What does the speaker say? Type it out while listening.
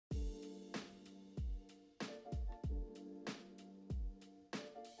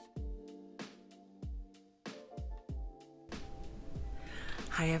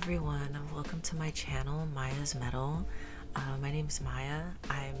Hi everyone, welcome to my channel, Maya's Metal. My name's Maya.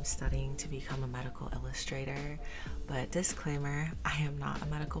 I'm studying to become a medical illustrator, but disclaimer, I am not a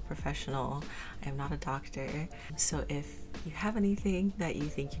medical professional. I am not a doctor. So if you have anything that you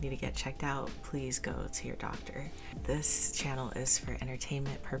think you need to get checked out, please go to your doctor. This channel is for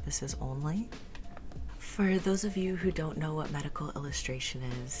entertainment purposes only. For those of you who don't know what medical illustration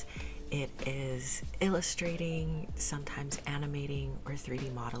is, it is illustrating, sometimes animating or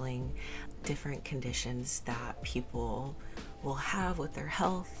 3D modeling different conditions that people will have with their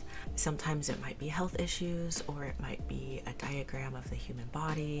health. Sometimes it might be health issues, or it might be a diagram of the human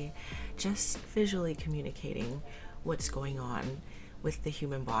body, just visually communicating what's going on with the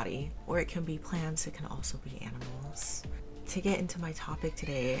human body. Or it can be plants, it can also be animals. To get into my topic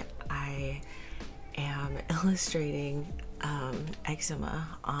today, I am illustrating eczema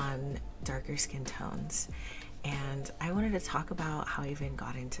on darker skin tones, and I wanted to talk about how I even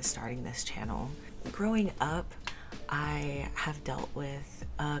got into starting this channel. Growing up, I have dealt with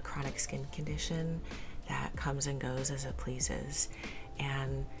a chronic skin condition that comes and goes as it pleases,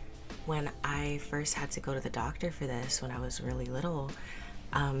 and when I first had to go to the doctor for this when I was really little,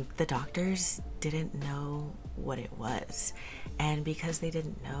 the doctors didn't know what it was, and because they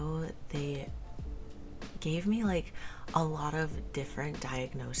didn't know, they gave me like a lot of different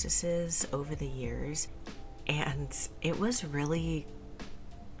diagnoses over the years, and it was really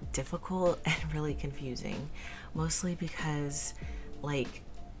difficult and really confusing, mostly because like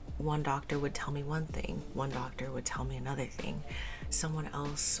one doctor would tell me one thing, one doctor would tell me another thing, someone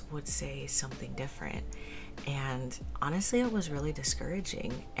else would say something different, and honestly it was really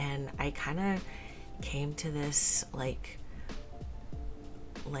discouraging. And I kind of came to this like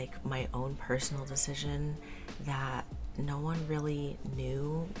my own personal decision that no one really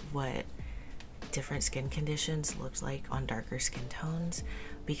knew what different skin conditions looked like on darker skin tones,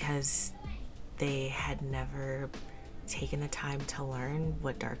 because they had never taken the time to learn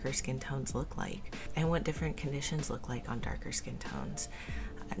what darker skin tones look like and what different conditions look like on darker skin tones.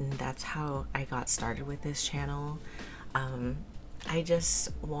 And that's how I got started with this channel. I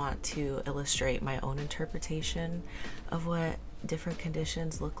just want to illustrate my own interpretation of what different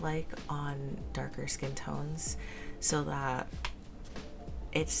conditions look like on darker skin tones, so that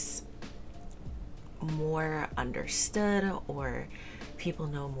it's more understood, or people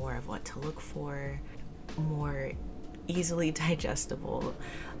know more of what to look for, more easily digestible,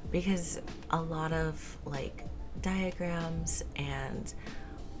 because a lot of like diagrams and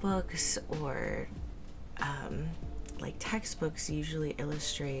books or like textbooks usually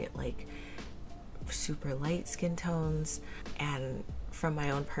illustrate like super light skin tones, and from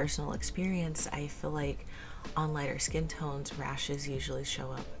my own personal experience, I feel like on lighter skin tones, rashes usually show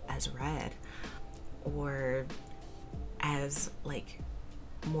up as red or as like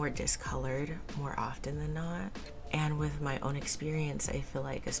more discolored more often than not. And with my own experience, I feel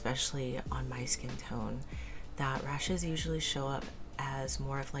like especially on my skin tone, that rashes usually show up as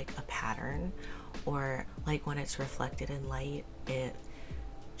more of like a pattern, or like when it's reflected in light, it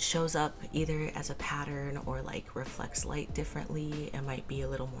shows up either as a pattern or like reflects light differently. It might be a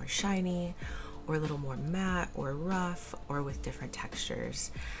little more shiny or a little more matte or rough or with different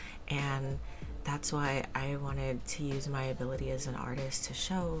textures. And that's why I wanted to use my ability as an artist to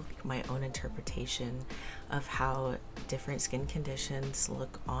show my own interpretation of how different skin conditions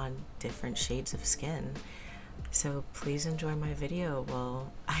look on different shades of skin. So please enjoy my video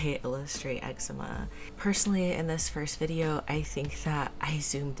while I illustrate eczema. Personally, in this first video, I think that I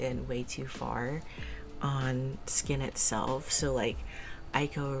zoomed in way too far on skin itself. So like I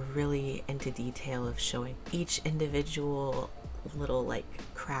go really into detail of showing each individual little like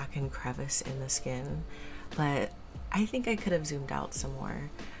crack and crevice in the skin, but I think I could have zoomed out some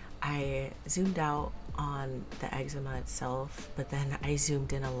more. I zoomed out on the eczema itself, but then I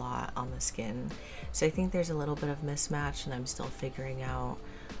zoomed in a lot on the skin. So I think there's a little bit of mismatch, and I'm still figuring out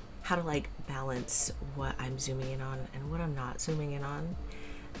how to like balance what I'm zooming in on and what I'm not zooming in on.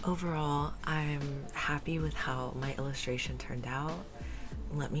 Overall, I'm happy with how my illustration turned out.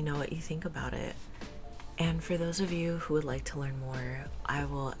 Let me know what you think about it. And for those of you who would like to learn more, I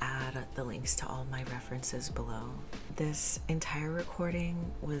will add the links to all my references below. This entire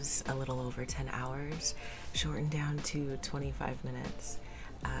recording was a little over 10 hours, shortened down to 25 minutes.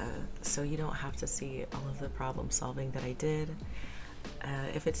 So you don't have to see all of the problem solving that I did.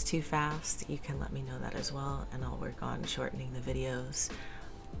 If it's too fast, you can let me know that as well, and I'll work on shortening the videos,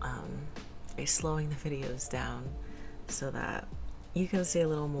 slowing the videos down so that you can see a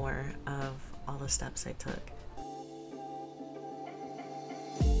little more of all the steps I took.